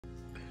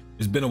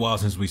It's been a while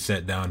since we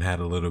sat down and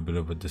had a little bit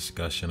of a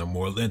discussion, a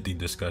more lengthy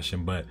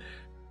discussion, but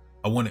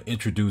I want to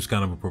introduce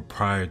kind of a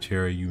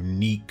proprietary,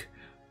 unique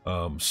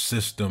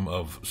system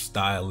of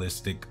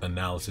stylistic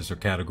analysis or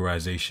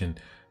categorization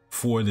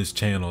for this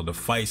channel, the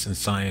Fights and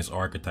Science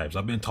Archetypes.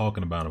 I've been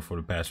talking about them for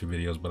the past few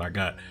videos, but I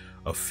got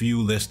a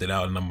few listed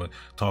out and I'm going to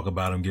talk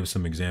about them, give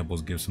some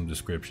examples, give some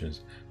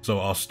descriptions. So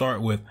I'll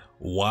start with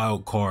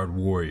Wild Card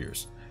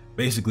Warriors.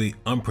 Basically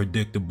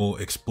unpredictable,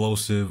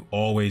 explosive,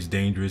 always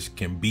dangerous,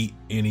 can beat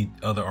any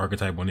other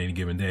archetype on any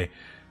given day.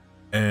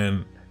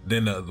 And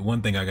then the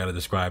one thing I got to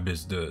describe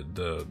is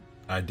the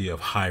idea of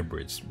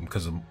hybrids,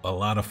 because a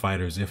lot of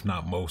fighters, if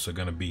not most, are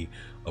going to be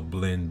a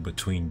blend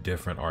between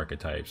different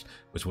archetypes,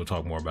 which we'll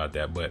talk more about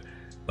that. But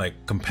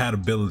like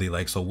compatibility,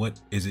 like, so what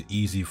is it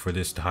easy for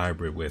this to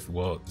hybrid with?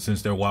 Well,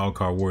 since they're wild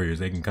card warriors,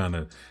 they can kind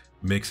of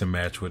mix and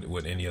match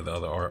with any of the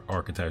other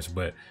archetypes,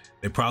 but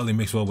they probably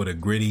mix well with a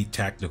gritty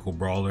tactical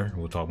brawler.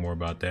 We'll talk more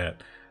about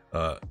that.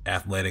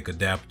 Athletic,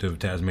 adaptive,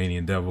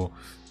 Tasmanian devil.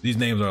 These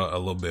names are a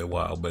little bit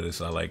wild, but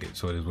I like it,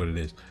 so it is what it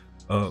is.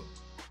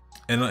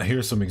 And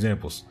here's some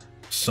examples.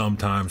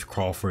 Sometimes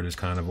Crawford is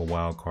kind of a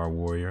wild card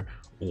warrior.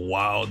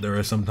 Wilder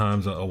is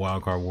sometimes a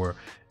wild card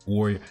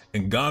warrior.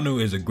 And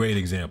Ganu is a great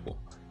example.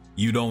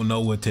 You don't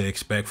know what to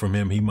expect from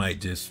him. He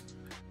might just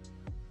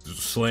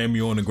slam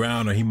you on the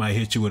ground, or he might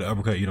hit you with an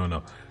uppercut. You don't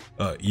know.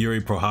 Yuri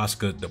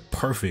Prohaska, the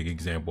perfect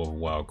example of a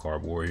wild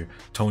card warrior.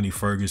 Tony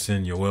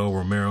Ferguson, Yoel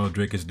Romero,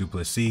 Dricus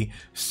Duplessis,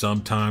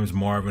 sometimes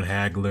Marvin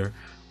Hagler,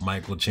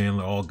 Michael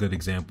Chandler, all good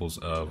examples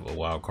of a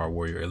wild card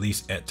warrior, at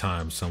least at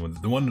times. Some of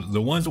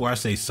the ones where I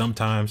say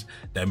sometimes,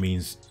 that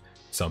means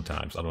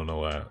sometimes. I don't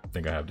know. I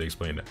think I have to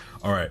explain that.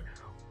 All right,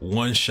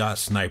 one-shot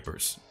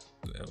snipers.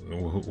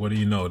 What do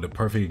you know? The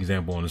perfect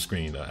example on the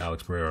screen,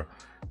 Alex Pereira.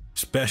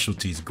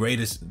 Specialties,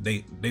 greatest.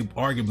 They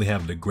arguably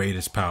have the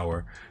greatest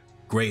power.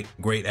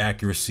 Great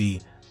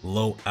accuracy,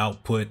 low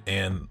output,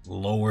 and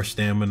lower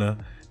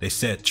stamina. They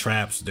set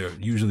traps. They're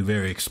usually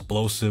very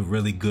explosive,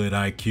 really good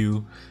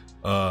IQ,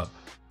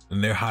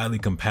 and they're highly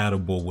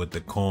compatible with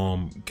the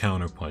calm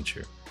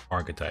counterpuncher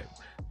archetype.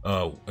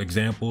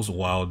 Examples: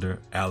 Wilder,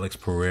 Alex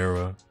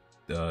Pereira,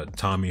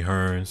 Tommy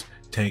Hearns,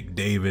 Tank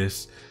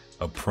Davis,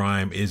 a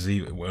prime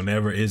Izzy.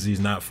 Whenever Izzy's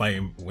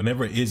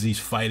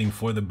fighting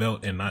for the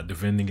belt and not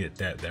defending it,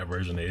 that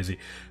version of Izzy.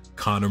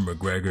 Conor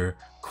McGregor,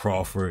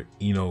 Crawford,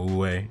 Ino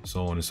Uwe,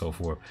 so on and so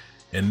forth.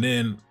 And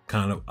then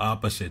kind of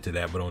opposite to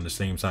that, but on the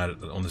same side,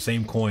 on the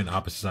same coin,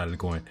 opposite side of the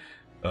coin,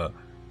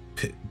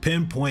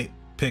 pinpoint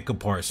pick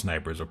apart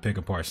snipers.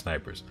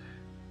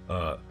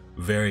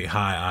 Very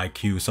high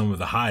IQ, some of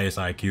the highest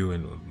IQ,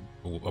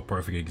 and a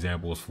perfect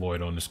example is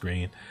Floyd on the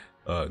screen.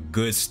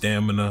 Good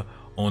stamina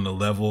on the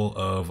level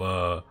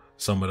of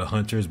some of the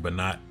hunters, but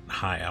not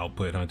high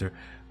output hunter.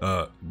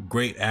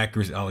 Great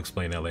accuracy, I'll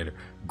explain that later.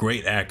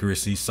 Great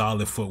accuracy,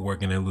 solid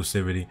footwork and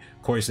elusivity.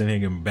 Corey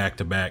Sandhagen back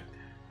to back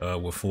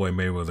with Floyd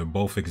Mayweather,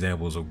 both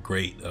examples of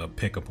great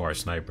pick apart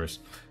snipers.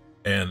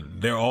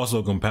 And they're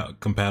also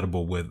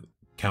compatible with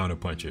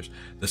counterpunchers.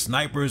 The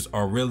snipers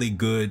are really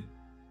good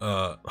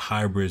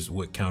hybrids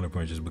with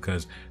counterpunchers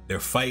because they're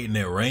fighting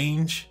at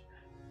range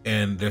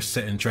and they're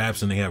setting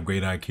traps and they have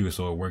great IQ,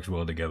 so it works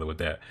well together with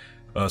that.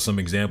 Some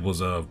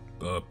examples of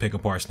pick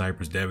apart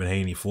snipers: Devin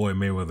Haney, Floyd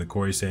Mayweather,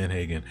 Corey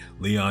Sandhagen,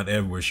 Leon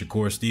Edwards,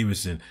 Shakur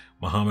Stevenson,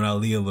 Muhammad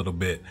Ali a little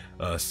bit,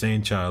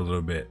 Saenchai a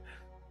little bit.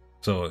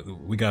 So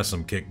we got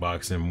some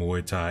kickboxing,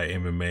 Muay Thai,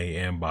 MMA,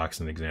 and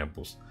boxing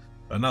examples.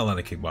 Not a lot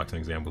of kickboxing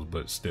examples,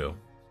 but still.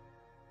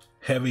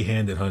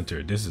 Heavy-handed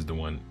hunter. This is the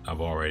one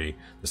I've already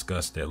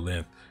discussed at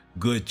length.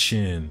 Good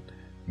chin,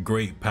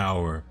 great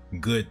power,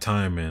 good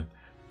timing.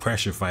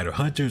 Pressure fighter.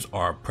 Hunters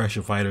are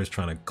pressure fighters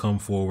trying to come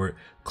forward,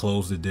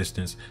 close the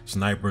distance.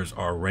 Snipers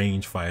are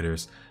range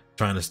fighters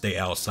trying to stay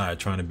outside,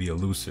 trying to be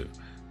elusive.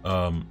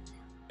 And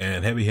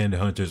heavy-handed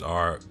hunters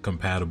are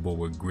compatible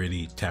with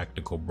gritty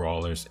tactical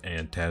brawlers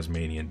and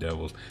Tasmanian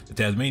devils. The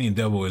Tasmanian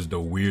devil is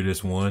the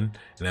weirdest one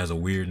and has a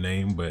weird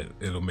name, but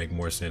it'll make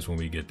more sense when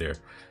we get there.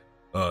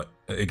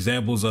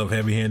 Examples of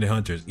heavy-handed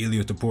hunters: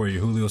 Ilya Taporia,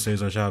 Julio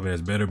Cesar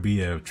Chavez, Better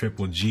BF,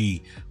 Triple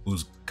G,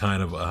 who's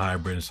kind of a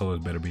hybrid, and so is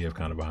Better BF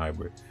kind of a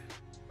hybrid.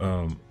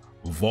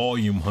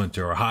 Volume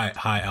hunter, or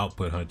high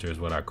output hunter is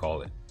what I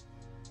call it.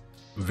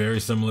 Very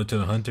similar to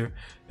the hunter,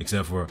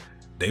 except for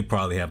they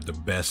probably have the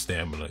best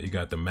stamina. You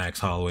got the Max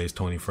Holloways,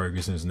 Tony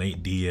Ferguson's,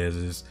 Nate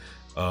Diaz's,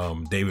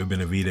 David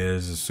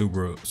Benavidez,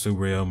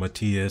 Subriel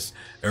Matias,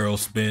 Errol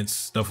Spence,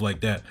 stuff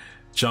like that.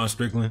 Sean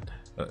Strickland,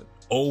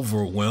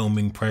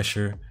 overwhelming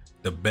pressure,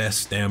 the best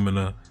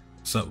stamina,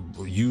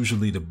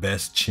 usually the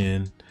best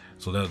chin.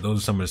 So those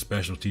are some of the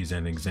specialties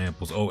and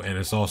examples. Oh, and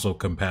it's also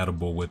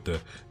compatible with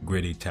the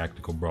gritty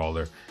tactical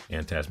brawler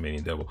and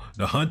Tasmanian devil.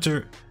 The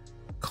hunter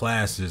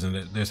classes, and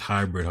there's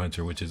hybrid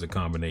hunter, which is a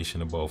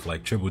combination of both.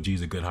 Like Triple G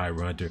is a good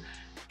hybrid hunter,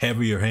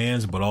 heavier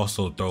hands, but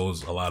also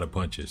throws a lot of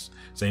punches.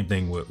 Same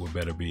thing with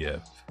Better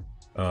BF.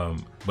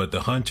 But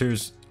the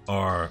hunters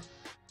are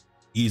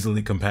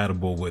easily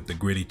compatible with the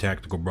gritty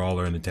tactical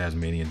brawler and the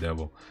Tasmanian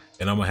devil.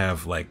 And I'm gonna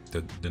have like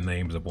the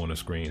names up on the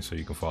screen so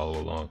you can follow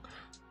along.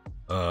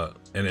 And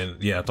then,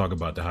 yeah, I talk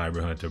about the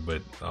hybrid hunter,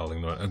 but I'll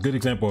ignore it. A good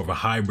example of a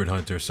hybrid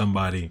hunter,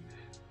 somebody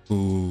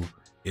who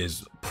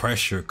is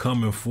pressure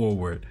coming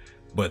forward,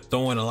 but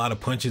throwing a lot of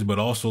punches, but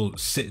also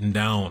sitting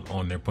down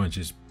on their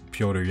punches.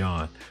 Piotr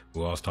Jan,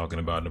 who I was talking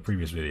about in the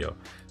previous video.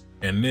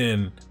 And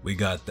then we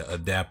got the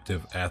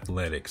adaptive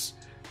athletics.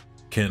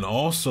 Can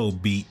also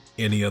beat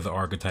any other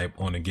archetype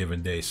on a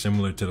given day,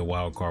 similar to the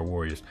wildcard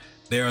warriors.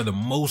 They are the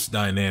most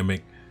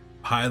dynamic,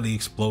 highly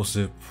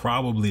explosive,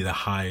 probably the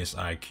highest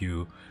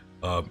IQ,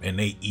 and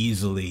they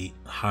easily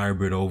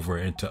hybrid over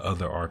into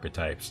other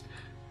archetypes.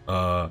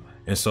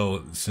 And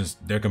so since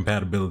their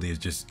compatibility is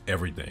just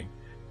everything,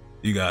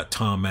 you got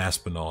Tom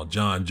Aspinall,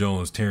 John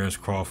Jones, Terrence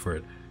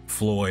Crawford,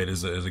 Floyd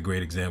is a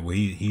great example.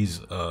 He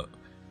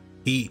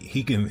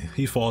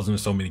falls into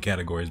so many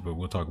categories, but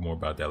we'll talk more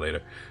about that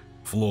later.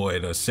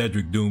 Floyd,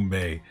 Cedric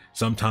Doumbé,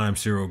 sometimes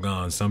Cyril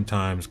Gane,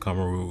 sometimes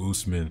Kamaru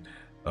Usman,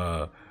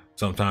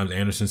 sometimes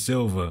Anderson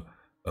Silva,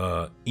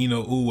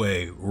 Ino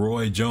Uwe,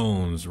 Roy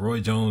Jones,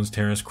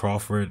 Terrence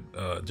Crawford,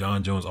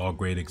 John Jones, all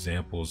great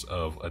examples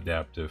of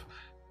adaptive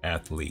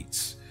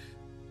athletes.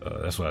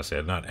 That's what I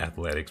said, not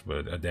athletics,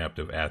 but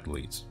adaptive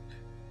athletes.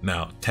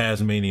 Now,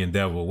 Tasmanian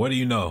Devil, what do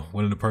you know?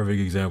 One of the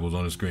perfect examples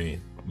on the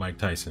screen, Mike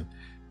Tyson.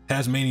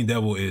 Tasmanian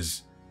Devil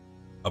is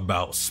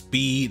about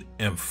speed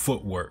and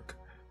footwork.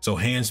 So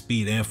hand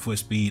speed and foot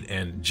speed,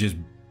 and just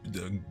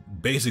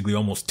basically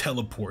almost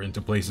teleport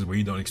into places where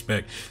you don't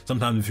expect.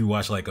 Sometimes if you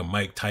watch like a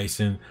Mike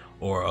Tyson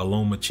or a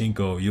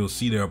Lomachenko, you'll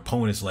see their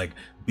opponents like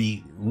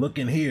be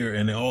looking here,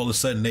 and then all of a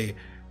sudden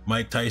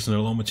Mike Tyson or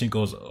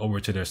Lomachenko's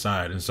over to their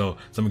side. And so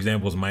some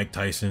examples, Mike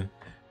Tyson,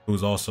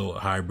 who's also a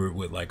hybrid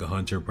with like a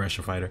hunter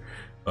pressure fighter,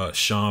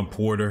 Sean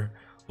Porter,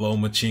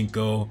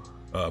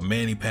 Lomachenko,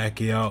 Manny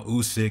Pacquiao,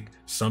 Usyk,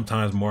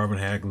 sometimes Marvin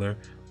Hagler,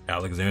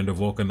 Alexander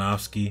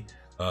Volkanovski,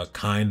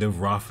 kind of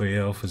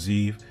Rafael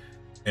Fiziev,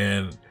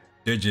 and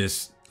they're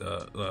just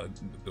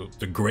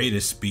the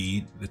greatest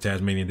speed. The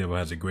Tasmanian Devil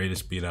has the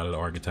greatest speed out of the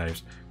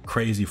archetypes.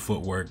 Crazy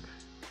footwork,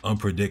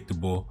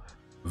 unpredictable,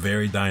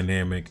 very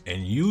dynamic,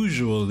 and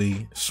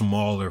usually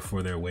smaller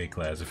for their weight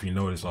class. If you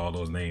notice all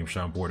those names,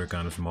 Sean Porter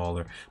kind of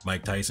smaller,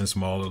 Mike Tyson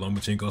smaller,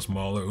 Lomachenko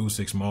smaller,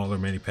 Usyk smaller,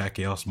 Manny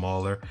Pacquiao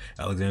smaller,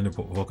 Alexander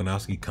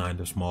Volkanovski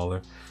kind of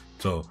smaller.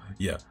 So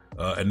yeah,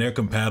 and they're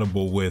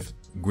compatible with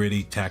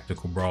gritty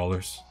tactical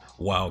brawlers,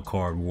 wild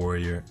card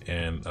warrior,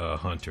 and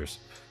hunters.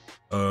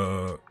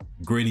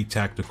 Gritty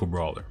tactical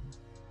brawler,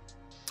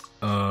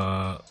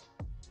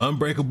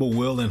 unbreakable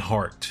will and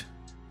heart,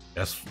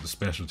 that's the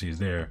specialties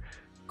there.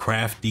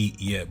 Crafty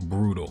yet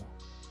brutal,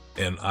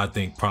 and I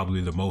think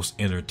probably the most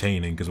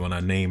entertaining, because when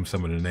I name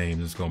some of the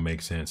names it's gonna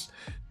make sense.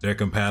 They're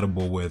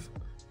compatible with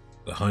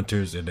the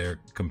hunters, and they're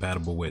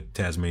compatible with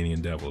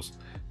Tasmanian Devils.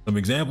 Some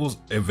examples: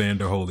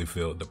 Evander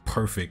Holyfield, the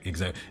perfect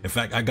example. In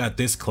fact, I got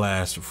this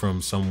class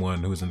from someone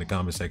who was in the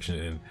comment section,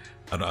 and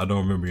I don't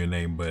remember your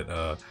name,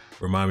 but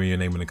remind me your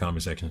name in the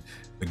comment section.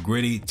 The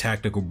gritty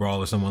tactical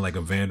brawler, someone like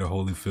Evander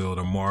Holyfield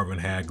or Marvin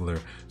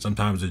Hagler,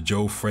 sometimes a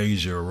Joe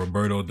Frazier,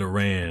 Roberto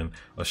Duran,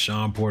 a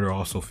Sean Porter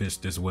also fits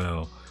this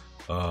well.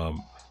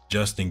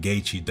 Justin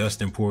Gaethje,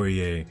 Dustin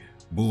Poirier,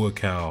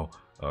 Buakaw,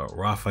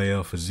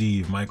 Rafael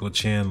Fiziev, Michael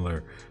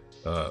Chandler.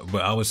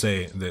 But I would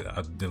say that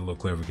I did a little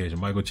clarification.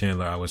 Michael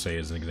Chandler, I would say,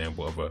 is an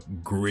example of a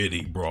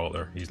gritty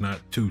brawler. He's not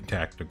too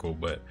tactical,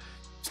 but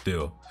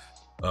still.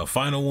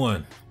 Final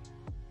one,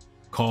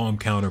 calm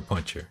counter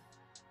puncher.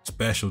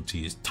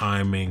 Specialties: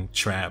 timing,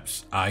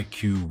 traps,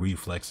 IQ,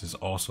 reflexes.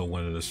 Also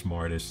one of the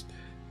smartest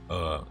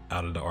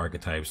out of the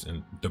archetypes,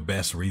 and the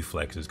best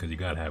reflexes, because you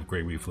gotta have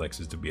great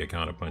reflexes to be a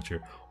counter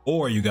puncher,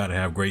 or you gotta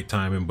have great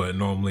timing, but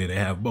normally they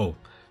have both.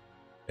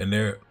 And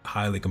they're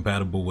highly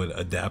compatible with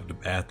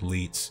adaptive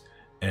athletes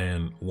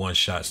and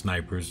one-shot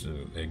snipers.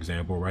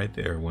 Example right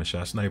there,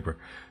 one-shot sniper.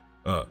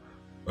 Or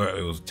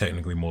it was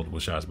technically multiple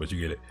shots, but you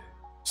get it.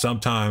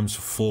 Sometimes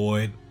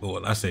Floyd,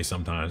 well, I say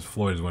sometimes,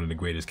 Floyd is one of the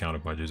greatest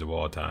counterpunchers of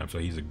all time, so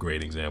he's a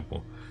great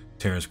example.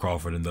 Terrence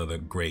Crawford, another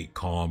great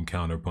calm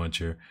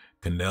counterpuncher.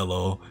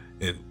 Canelo,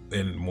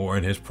 and more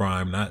in his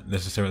prime, not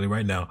necessarily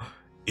right now.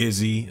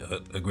 Izzy,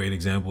 a great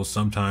example.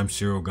 Sometimes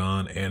Cyril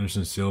Gane,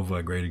 Anderson Silva,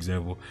 a great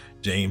example.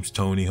 James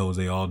Toney,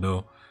 Jose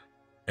Aldo.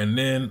 And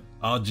then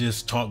I'll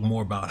just talk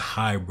more about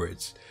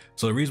hybrids.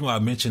 So the reason why I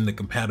mentioned the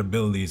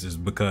compatibilities is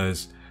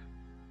because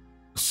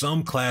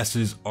some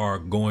classes are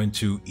going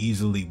to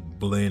easily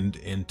blend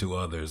into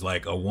others.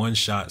 Like a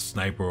one-shot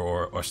sniper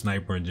or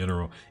sniper in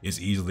general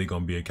is easily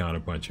going to be a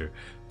counterpuncher.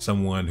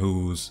 Someone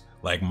who's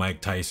like Mike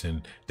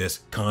Tyson, that's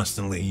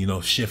constantly, you know,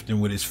 shifting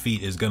with his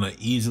feet, is gonna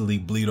easily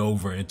bleed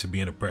over into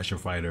being a pressure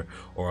fighter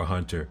or a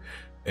hunter.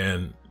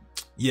 And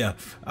yeah,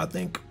 I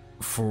think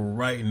for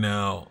right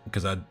now,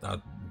 because I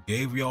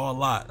gave y'all a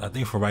lot, I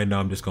think for right now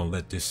I'm just gonna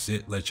let this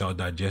sit, let y'all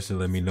digest it.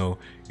 Let me know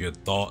your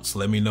thoughts.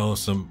 Let me know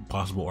some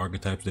possible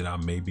archetypes that I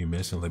may be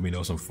missing. Let me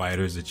know some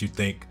fighters that you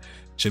think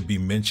should be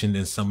mentioned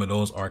in some of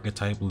those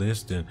archetype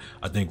lists. And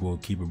I think we'll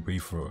keep it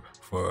brief for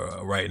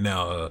right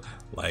now.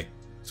 Like,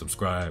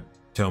 subscribe,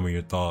 tell me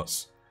your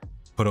thoughts,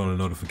 put on the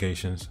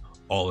notifications,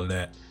 all of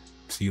that.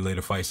 See you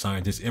later, fight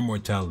scientist.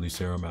 Immortality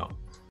serum out.